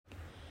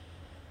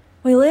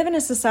We live in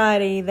a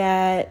society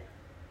that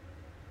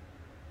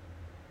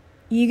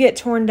you get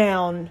torn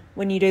down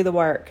when you do the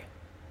work.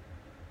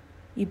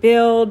 You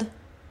build,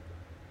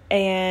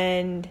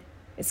 and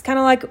it's kind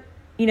of like,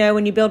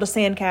 when you build a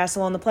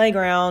sandcastle on the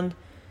playground,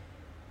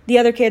 the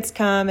other kids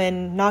come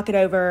and knock it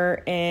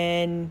over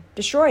and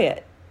destroy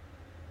it.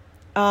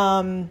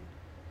 But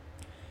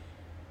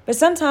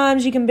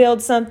sometimes you can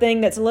build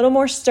something that's a little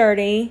more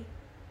sturdy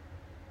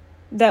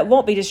that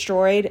won't be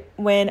destroyed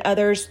when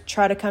others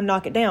try to come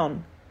knock it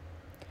down.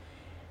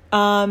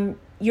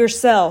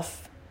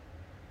 Yourself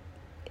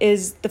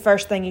is the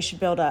first thing you should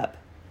build up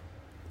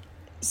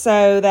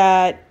so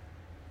that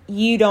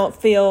you don't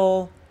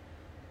feel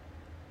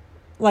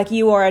like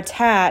you are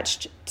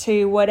attached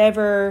to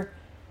whatever,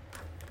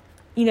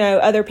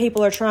 other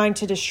people are trying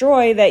to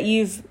destroy that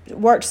you've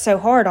worked so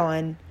hard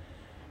on.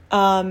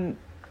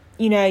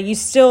 You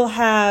still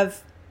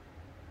have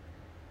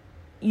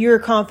your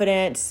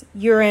confidence,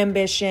 your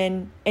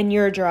ambition, and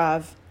your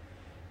drive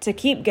to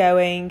keep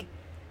going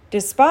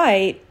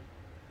despite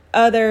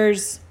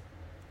others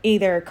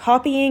either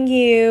copying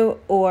you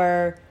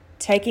or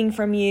taking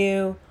from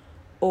you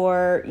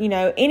or,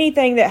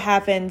 anything that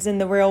happens in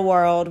the real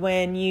world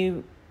when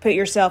you put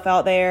yourself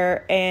out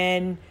there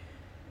and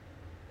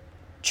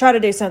try to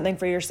do something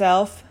for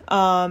yourself.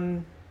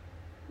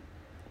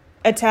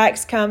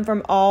 Attacks come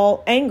from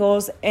all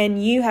angles,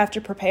 and you have to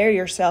prepare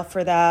yourself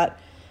for that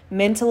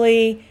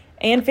mentally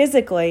and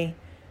physically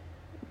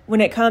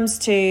when it comes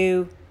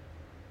to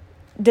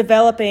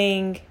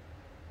developing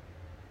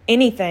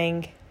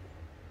anything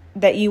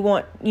that you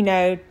want,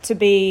 to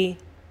be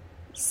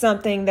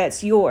something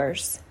that's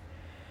yours.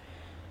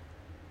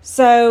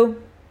 So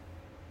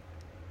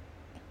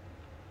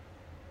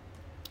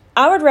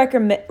I would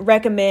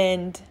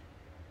recommend,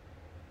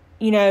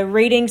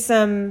 reading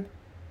some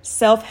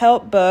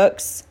self-help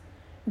books,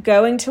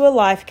 going to a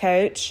life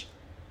coach.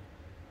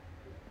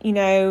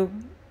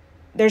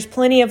 There's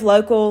plenty of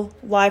local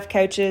life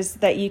coaches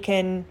that you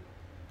can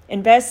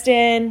invest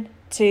in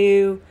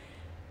to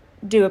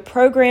do a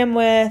program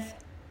with,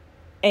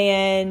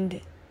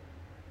 and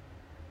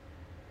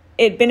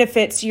it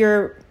benefits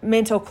your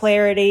mental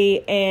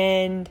clarity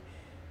and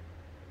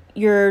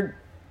your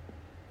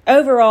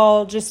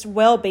overall just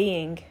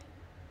well-being.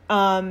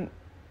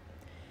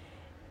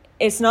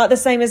 It's not the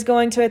same as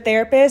going to a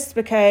therapist,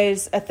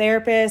 because a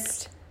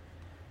therapist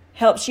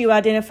helps you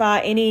identify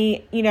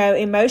any,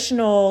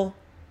 emotional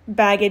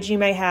baggage you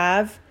may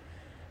have.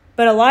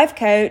 But a life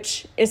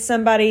coach is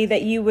somebody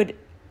that you would,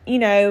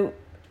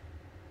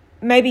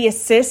 maybe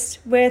assist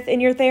with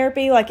in your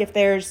therapy. Like if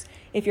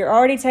you're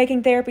already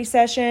taking therapy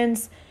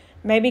sessions,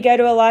 maybe go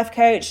to a life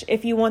coach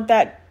if you want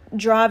that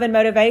drive and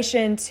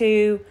motivation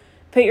to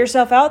put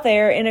yourself out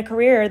there in a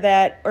career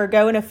or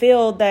go in a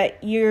field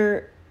that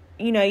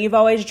you've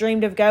always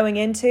dreamed of going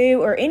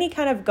into, or any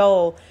kind of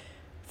goal,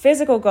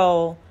 physical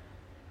goal,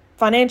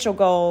 financial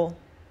goal,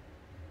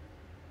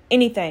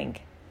 anything.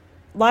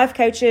 Life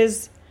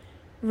coaches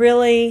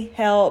really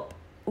help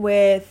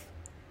with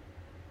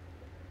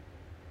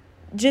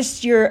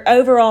just your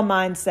overall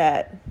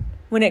mindset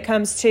when it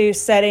comes to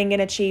setting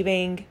and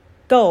achieving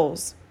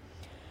goals.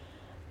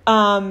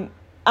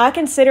 I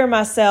consider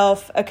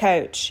myself a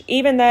coach,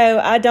 even though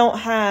I don't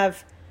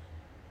have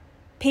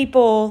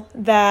people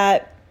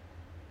that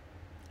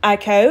I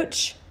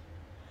coach.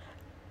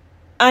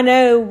 I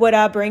know what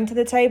I bring to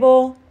the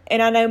table,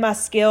 and I know my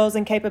skills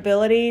and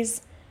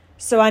capabilities,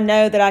 so I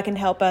know that I can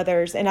help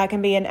others, and I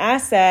can be an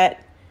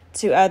asset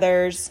to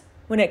others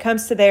when it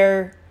comes to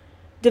their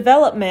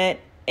development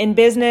in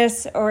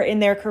business or in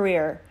their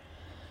career.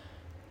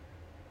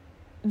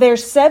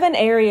 There's 7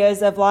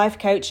 areas of life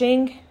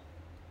coaching.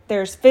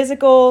 There's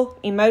physical,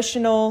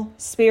 emotional,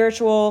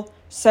 spiritual,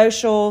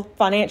 social,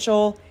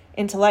 financial,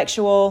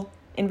 intellectual,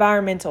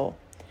 environmental.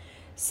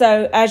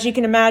 So as you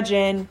can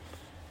imagine,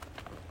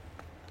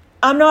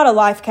 I'm not a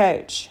life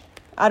coach.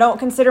 I don't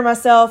consider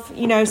myself,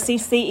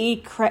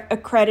 CCE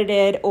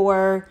accredited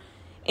or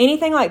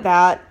anything like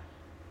that.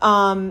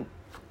 But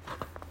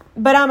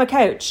I'm a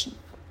coach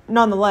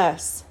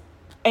nonetheless.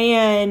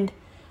 And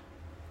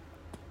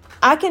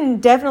I can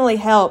definitely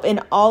help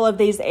in all of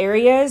these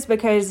areas,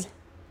 because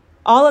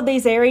all of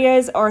these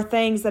areas are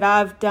things that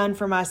I've done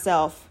for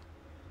myself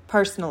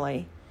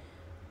personally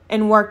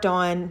and worked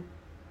on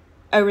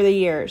over the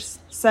years.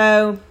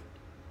 So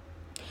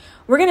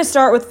we're going to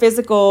start with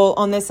physical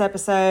on this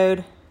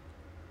episode.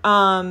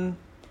 And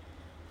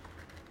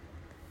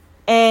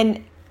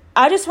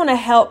I just want to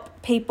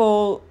help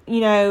people,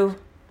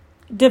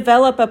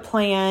 develop a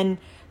plan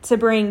to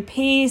bring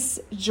peace,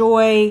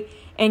 joy,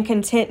 and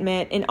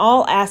contentment in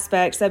all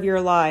aspects of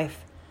your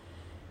life.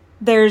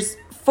 There's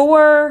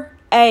 4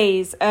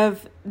 A's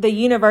of the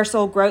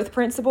universal growth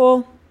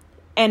principle,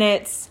 and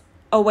it's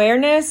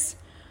awareness,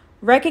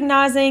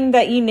 recognizing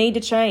that you need to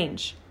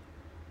change,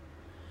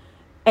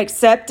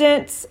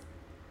 acceptance,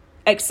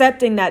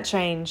 accepting that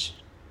change,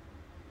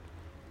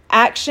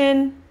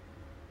 action,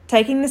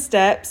 taking the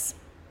steps,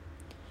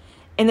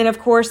 and then, of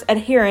course,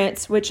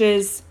 adherence, which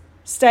is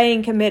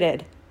staying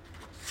committed.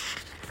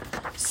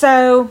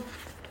 So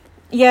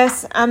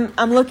yes, I'm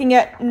looking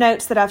at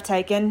notes that I've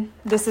taken.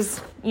 This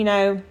is,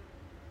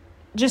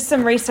 just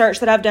some research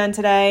that I've done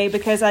today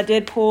because I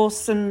did pull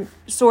some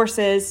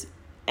sources,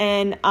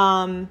 and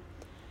I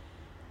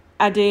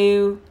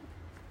do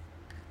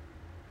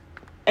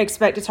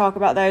expect to talk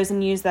about those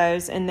and use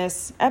those in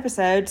this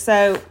episode.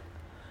 So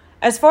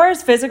as far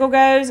as physical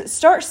goes,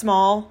 start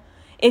small.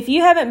 If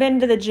you haven't been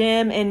to the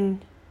gym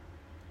in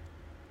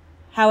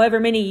however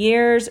many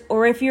years,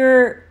 or if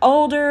you're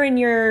older and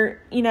you're,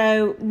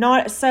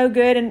 not so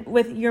good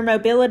with your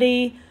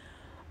mobility,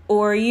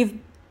 or you've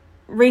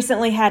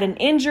recently had an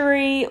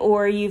injury,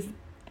 or you've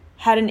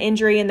had an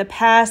injury in the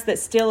past that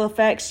still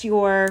affects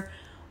your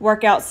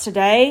workouts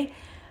today,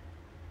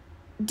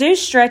 do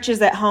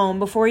stretches at home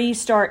before you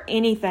start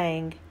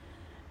anything.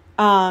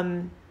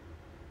 From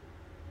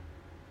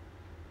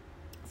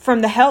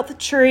the Health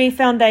Tree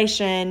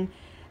Foundation,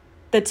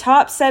 the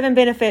top 7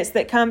 benefits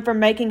that come from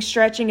making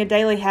stretching a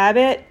daily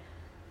habit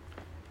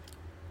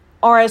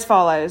are as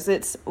follows.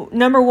 It's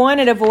number 1,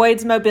 it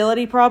avoids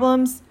mobility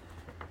problems.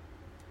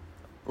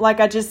 Like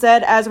I just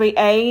said, as we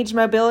age,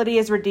 mobility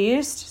is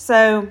reduced.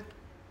 So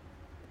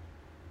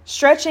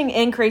stretching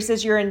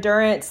increases your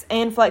endurance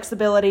and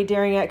flexibility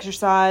during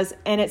exercise,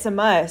 and it's a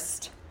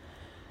must.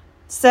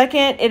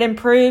 Second, it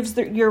improves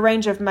your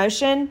range of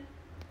motion.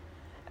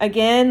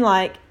 Again,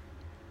 like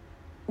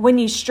when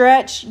you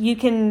stretch, you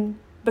can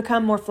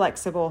become more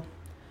flexible.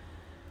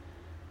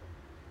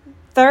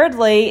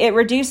 Thirdly, it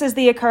reduces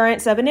the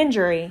occurrence of an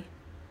injury.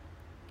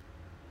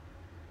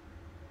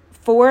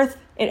 Fourth,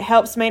 it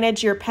helps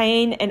manage your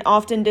pain and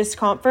often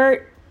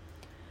discomfort.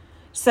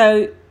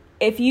 So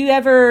if you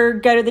ever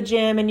go to the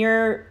gym and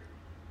you're,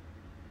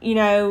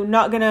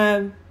 not going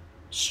to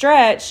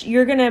stretch,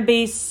 you're going to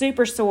be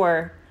super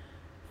sore,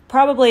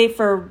 probably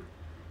for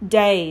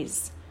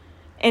days.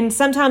 And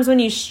sometimes when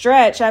you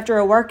stretch after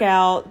a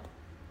workout,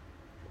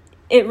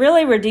 it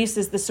really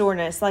reduces the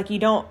soreness. Like you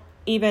don't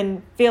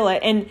even feel it.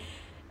 And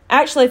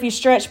actually, if you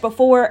stretch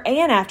before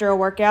and after a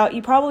workout,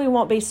 you probably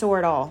won't be sore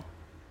at all,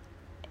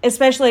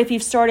 especially if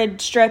you've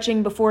started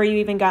stretching before you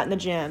even got in the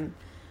gym.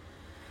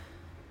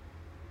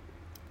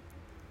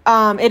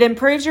 It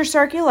improves your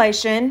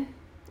circulation,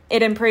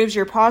 it improves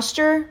your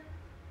posture,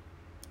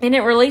 and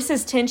it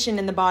releases tension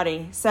in the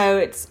body. So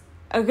it's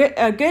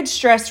a good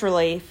stress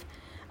relief.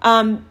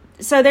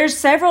 So there's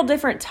several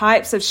different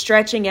types of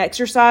stretching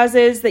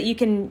exercises that you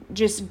can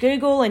just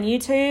Google and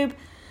YouTube.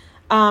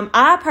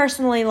 I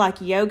personally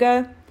like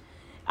yoga.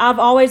 I've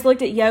always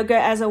looked at yoga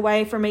as a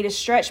way for me to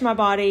stretch my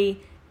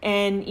body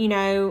and,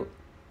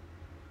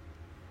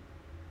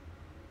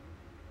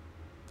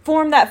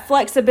 form that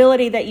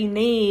flexibility that you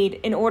need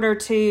in order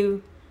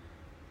to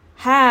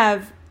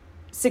have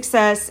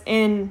success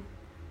in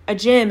a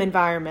gym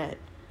environment.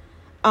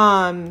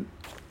 I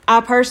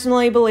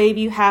personally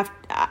believe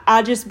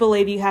I just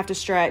believe you have to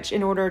stretch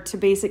in order to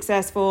be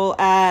successful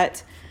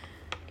at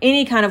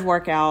any kind of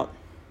workout.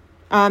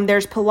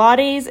 There's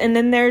Pilates, and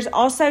then there's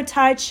also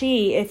Tai Chi.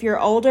 If you're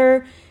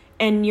older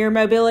and your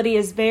mobility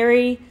is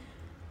very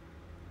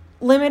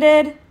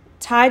limited,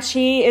 Tai Chi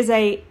is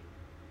a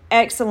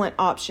excellent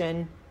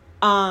option,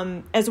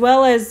 as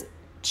well as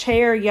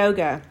chair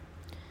yoga.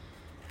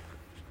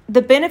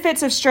 The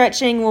benefits of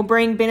stretching will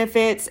bring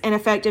benefits and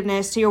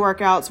effectiveness to your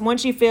workouts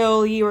once you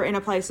feel you are in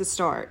a place to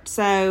start.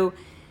 So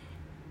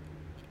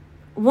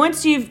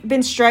once you've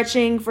been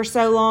stretching for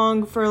so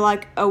long, for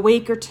like a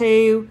week or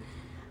two,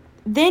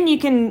 then you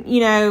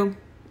can,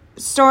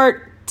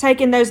 start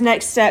taking those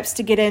next steps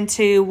to get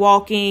into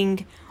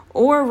walking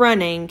or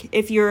running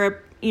if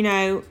your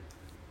endurance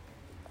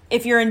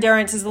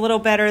is a little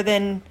better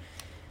than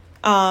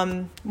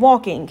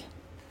walking.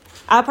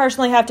 I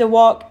personally have to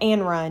walk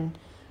and run.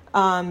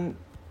 I'm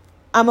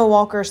a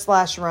walker /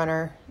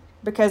 runner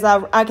because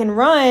I can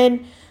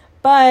run,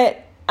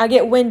 but I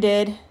get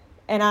winded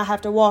and I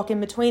have to walk in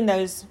between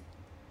those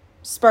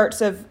spurts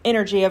of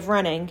energy of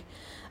running.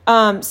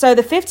 So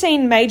the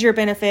 15 major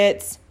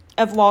benefits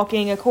of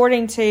walking,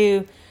 according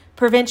to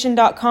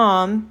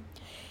prevention.com,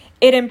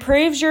 it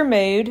improves your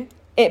mood,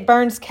 it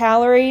burns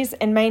calories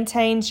and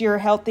maintains your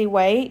healthy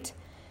weight,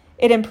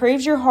 it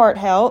improves your heart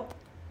health,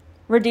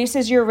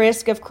 reduces your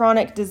risk of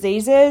chronic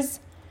diseases,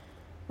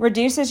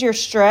 reduces your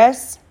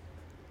stress,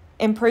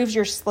 improves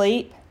your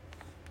sleep,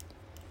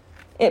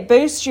 it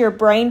boosts your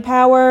brain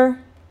power,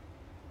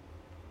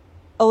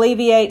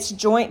 alleviates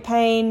joint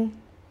pain,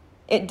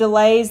 it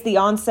delays the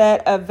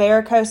onset of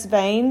varicose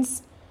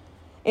veins,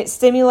 it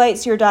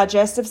stimulates your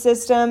digestive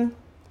system,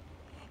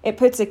 it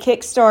puts a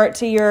kickstart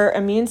to your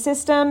immune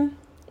system,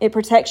 it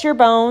protects your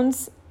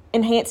bones,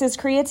 enhances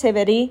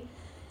creativity,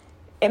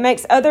 it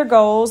makes other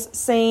goals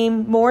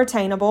seem more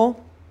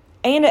attainable,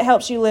 and it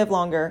helps you live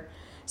longer.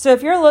 So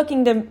if you're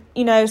looking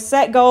to,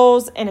 set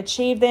goals and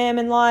achieve them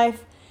in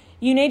life,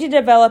 you need to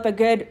develop a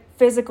good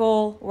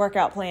physical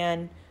workout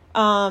plan,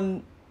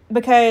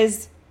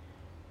 because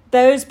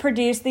those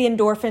produce the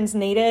endorphins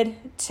needed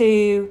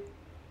to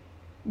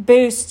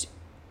boost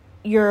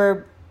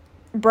your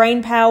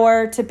brain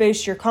power, to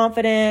boost your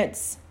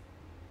confidence,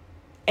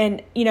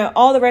 and,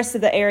 all the rest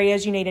of the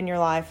areas you need in your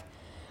life.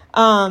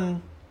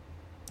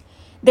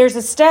 There's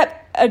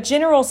a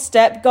general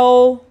step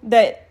goal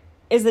that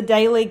is a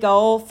daily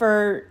goal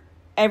for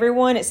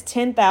everyone. It's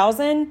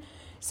 10,000.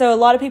 So a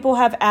lot of people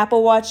have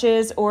Apple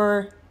Watches,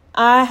 or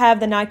I have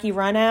the Nike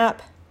Run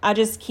app. I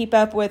just keep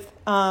up with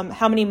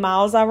how many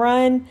miles I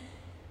run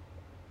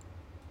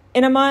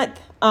in a month.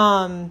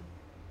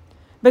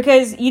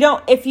 Because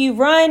if you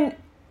run,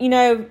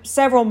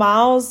 several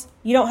miles,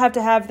 you don't have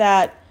to have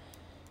that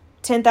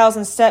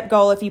 10,000 step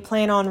goal if you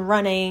plan on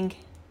running,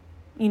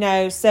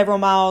 several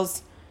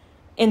miles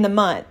in the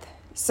month.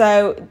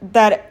 So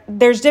that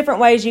there's different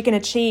ways you can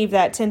achieve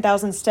that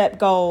 10,000 step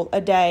goal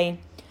a day.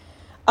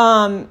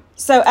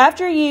 So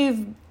after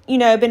you've,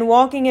 been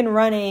walking and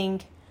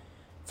running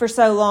for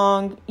so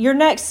long, your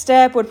next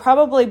step would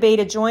probably be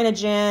to join a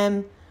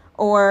gym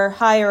or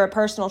hire a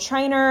personal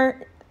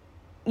trainer.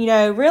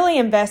 Really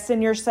invest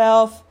in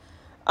yourself.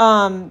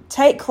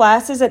 Take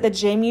classes at the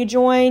gym you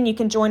join. You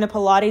can join a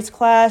Pilates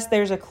class.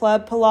 There's a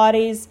Club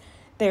Pilates.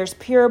 There's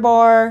Pure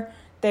Barre.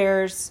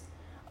 There's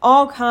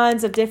all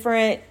kinds of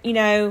different,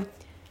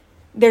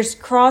 there's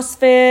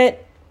CrossFit,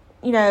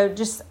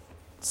 just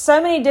so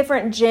many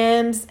different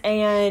gyms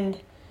and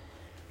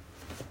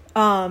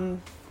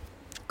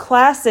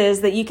classes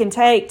that you can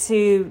take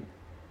to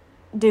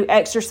do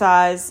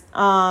exercise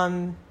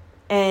and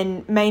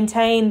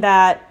maintain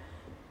that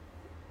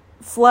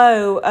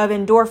flow of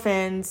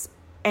endorphins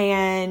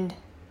and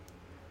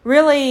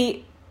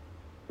really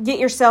get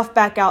yourself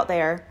back out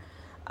there.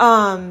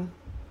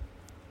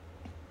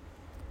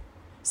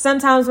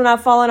 Sometimes when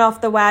I've fallen off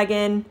the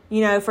wagon,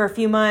 for a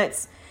few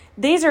months,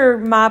 these are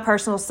my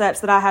personal steps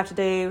that I have to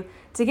do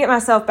to get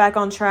myself back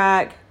on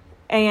track.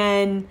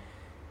 And,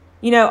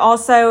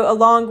 also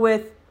along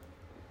with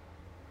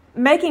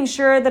making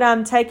sure that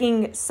I'm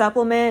taking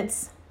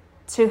supplements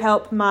to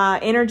help my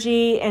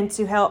energy and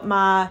to help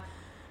my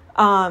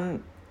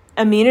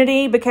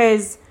immunity,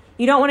 because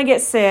you don't want to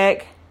get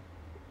sick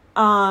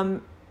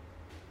and,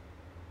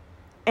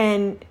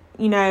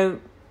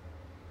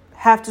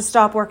 have to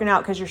stop working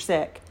out because you're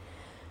sick.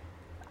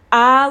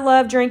 I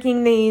love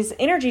drinking these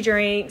energy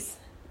drinks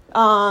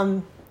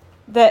that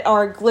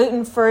are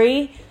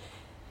gluten-free.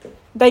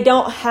 They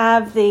don't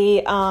have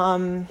the,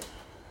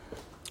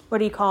 what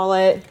do you call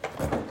it?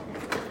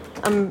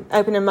 I'm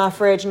opening my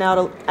fridge now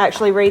to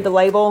actually read the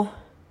label.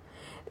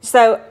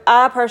 So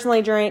I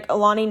personally drink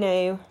Alani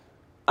Nu.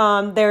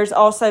 There's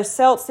also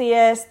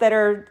Celsius that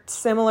are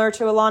similar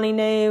to Alani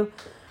Nu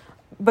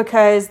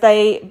because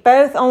they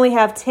both only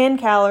have 10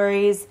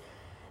 calories.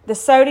 The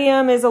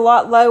sodium is a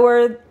lot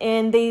lower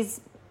in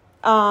these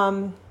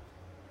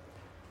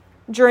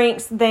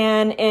drinks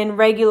than in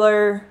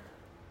regular,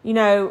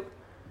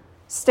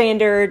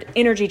 standard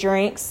energy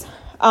drinks.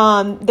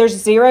 There's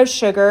zero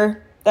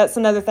sugar. That's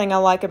another thing I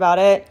like about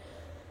it.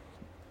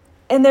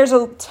 And there's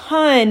a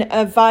ton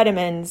of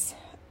vitamins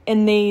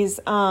in these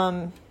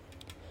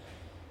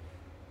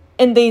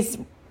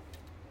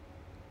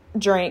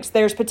drinks.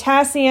 There's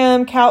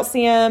potassium,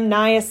 calcium,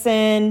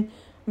 niacin,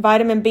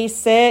 vitamin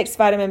B6,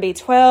 vitamin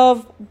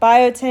B12,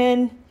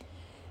 biotin,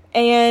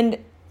 and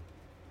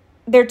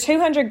they're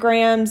 200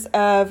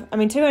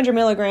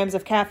 milligrams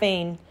of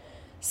caffeine.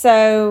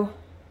 So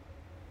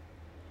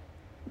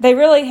they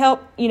really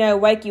help,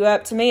 wake you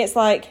up. To me, it's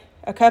like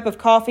a cup of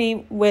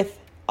coffee with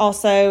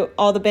also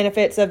all the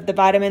benefits of the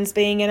vitamins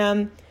being in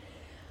them.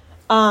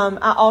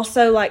 I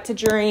also like to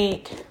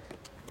drink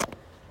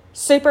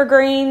super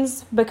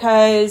greens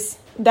because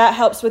that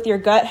helps with your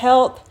gut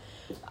health.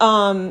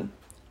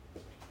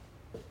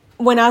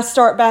 When I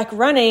start back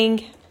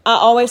running, I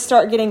always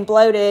start getting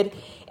bloated.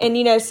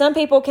 And, some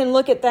people can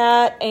look at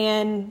that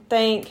and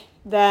think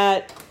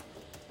that,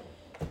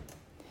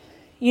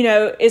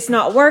 it's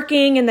not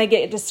working and they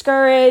get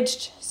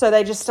discouraged, so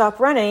they just stop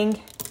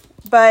running.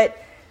 But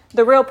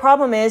the real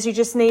problem is you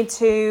just need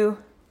to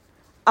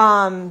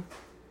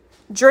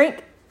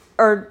drink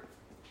or,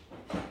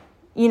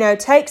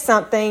 take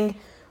something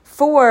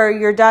for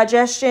your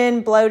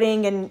digestion,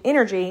 bloating, and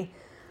energy.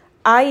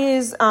 I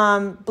use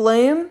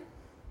Bloom,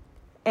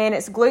 and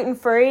it's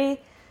gluten-free.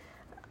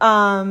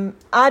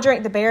 I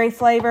drink the berry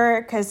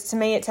flavor because to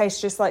me it tastes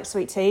just like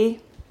sweet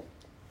tea.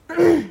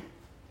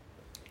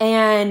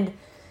 And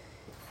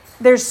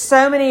there's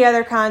so many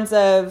other kinds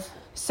of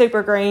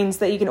super greens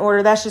that you can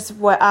order. That's just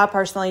what I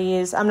personally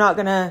use. I'm not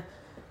going to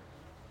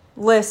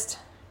list,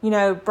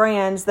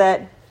 brands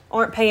that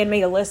aren't paying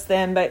me to list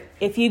them. But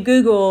if you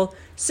Google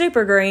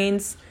super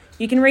greens,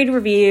 you can read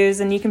reviews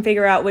and you can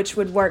figure out which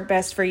would work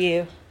best for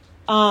you.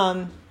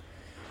 I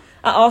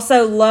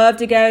also love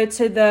to go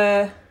to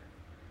the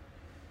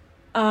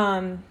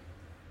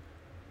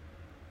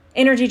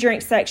energy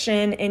drink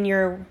section in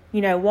your,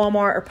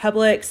 Walmart or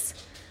Publix,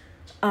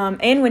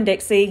 and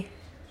Winn-Dixie.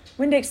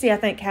 Winn-Dixie, I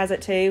think, has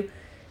it too.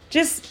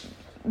 Just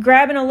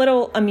grabbing a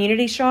little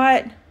immunity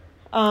shot.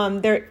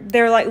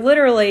 They're like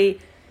literally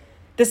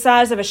the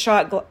size of a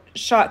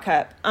shot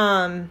cup.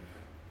 And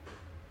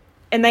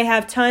they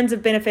have tons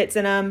of benefits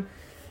in them.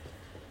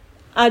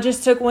 I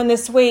just took one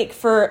this week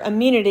for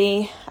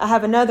immunity. I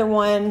have another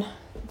one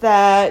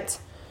that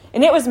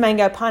and it was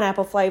mango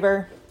pineapple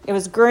flavor. It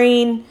was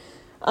green.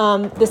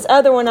 This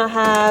other one I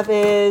have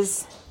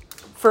is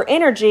for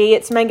energy.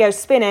 It's mango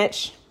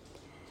spinach.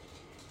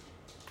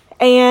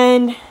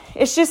 And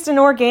it's just an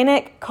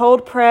organic,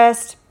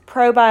 cold-pressed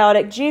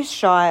probiotic juice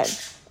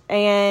shot.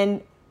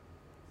 And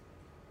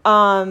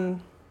to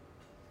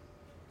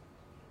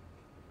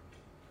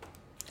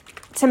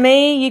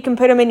me, you can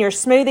put them in your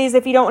smoothies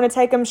if you don't want to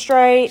take them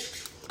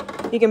straight.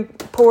 You can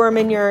pour them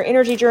in your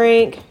energy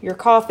drink, your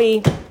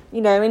coffee,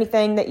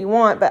 anything that you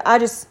want. But I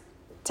just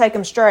take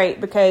them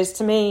straight because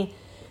to me,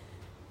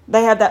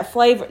 they have that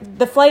flavor.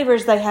 The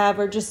flavors they have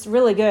are just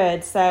really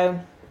good. So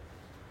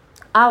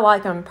I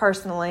like them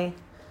personally.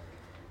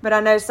 But I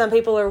know some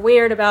people are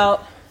weird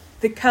about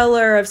the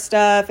color of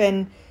stuff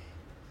and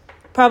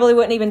probably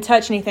wouldn't even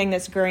touch anything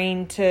that's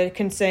green to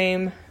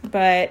consume.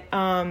 But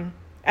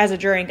as a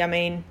drink,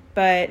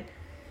 But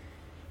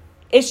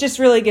it's just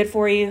really good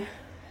for you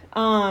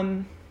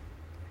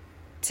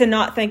to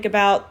not think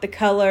about the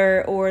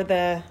color or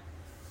the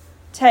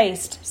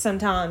taste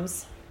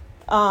sometimes.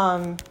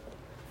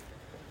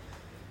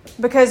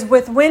 Because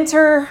with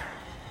winter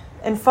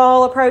and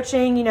fall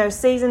approaching,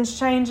 seasons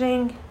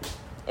changing,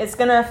 it's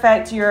going to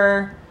affect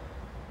your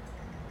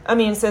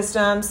immune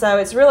system. So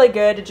it's really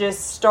good to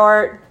just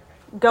start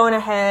going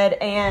ahead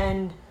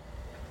and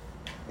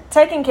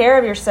taking care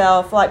of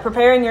yourself, like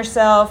preparing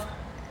yourself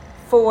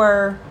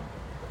for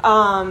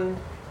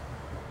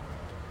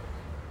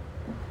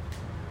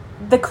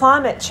the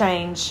climate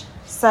change.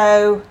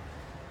 So,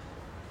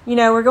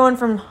 we're going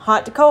from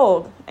hot to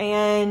cold,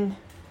 and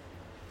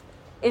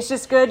it's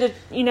just good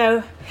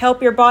to,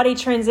 help your body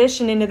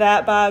transition into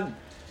that by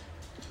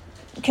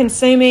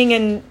consuming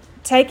and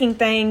taking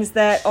things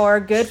that are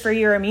good for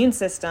your immune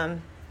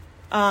system.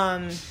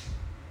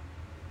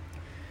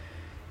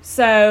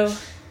 So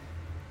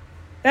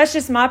that's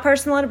just my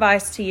personal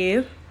advice to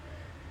you.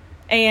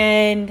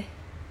 And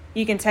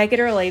you can take it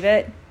or leave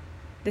it.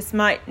 This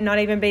might not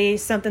even be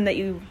something that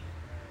you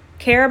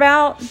care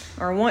about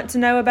or want to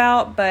know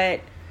about,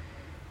 but,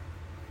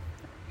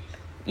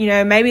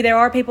 maybe there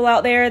are people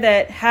out there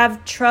that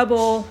have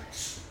trouble,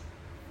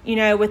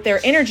 with their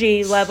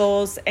energy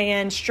levels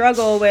and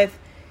struggle with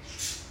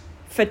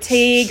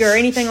fatigue or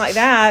anything like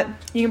that.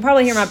 You can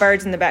probably hear my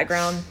birds in the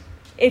background.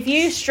 If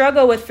you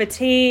struggle with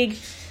fatigue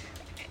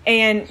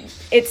and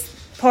it's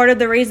part of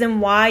the reason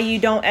why you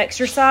don't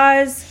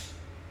exercise,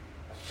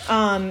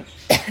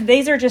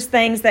 these are just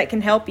things that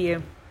can help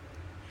you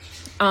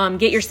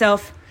get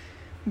yourself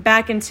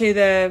back into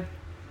the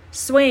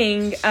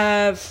swing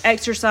of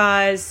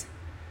exercise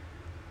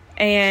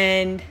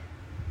and,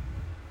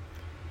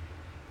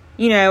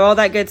 all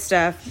that good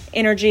stuff.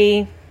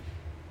 Energy,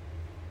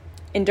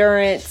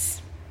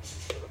 endurance,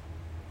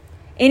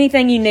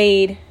 anything you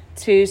need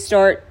to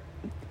start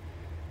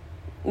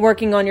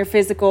working on your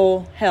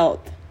physical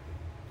health.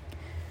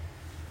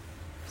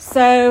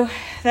 So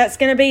that's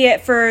going to be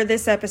it for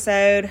this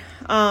episode.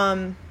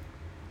 I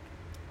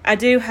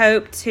do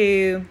hope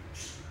to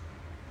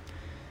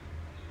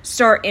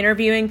start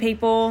interviewing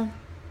people.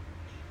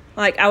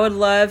 Like, I would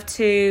love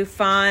to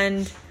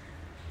find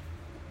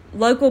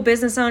local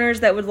business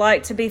owners that would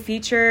like to be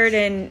featured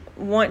and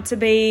want to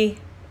be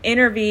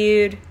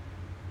interviewed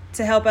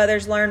to help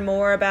others learn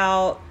more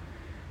about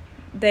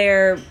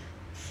their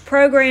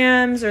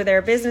programs or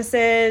their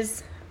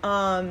businesses.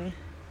 I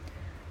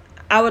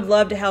would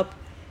love to help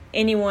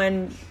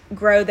anyone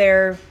grow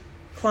their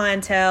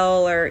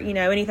clientele or,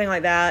 anything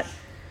like that.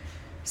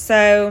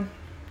 So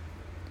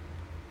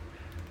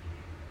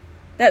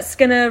that's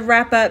going to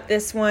wrap up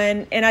this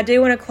one. And I do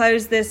want to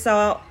close this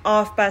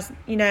off by,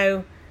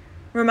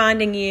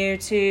 reminding you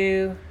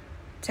to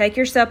take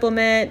your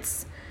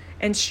supplements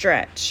and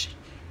stretch.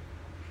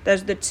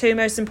 Those are the two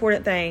most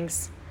important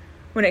things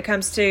when it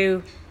comes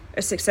to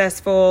a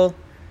successful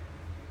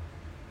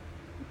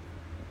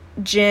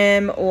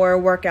gym or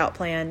workout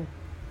plan.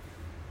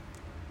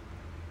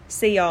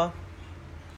 See y'all.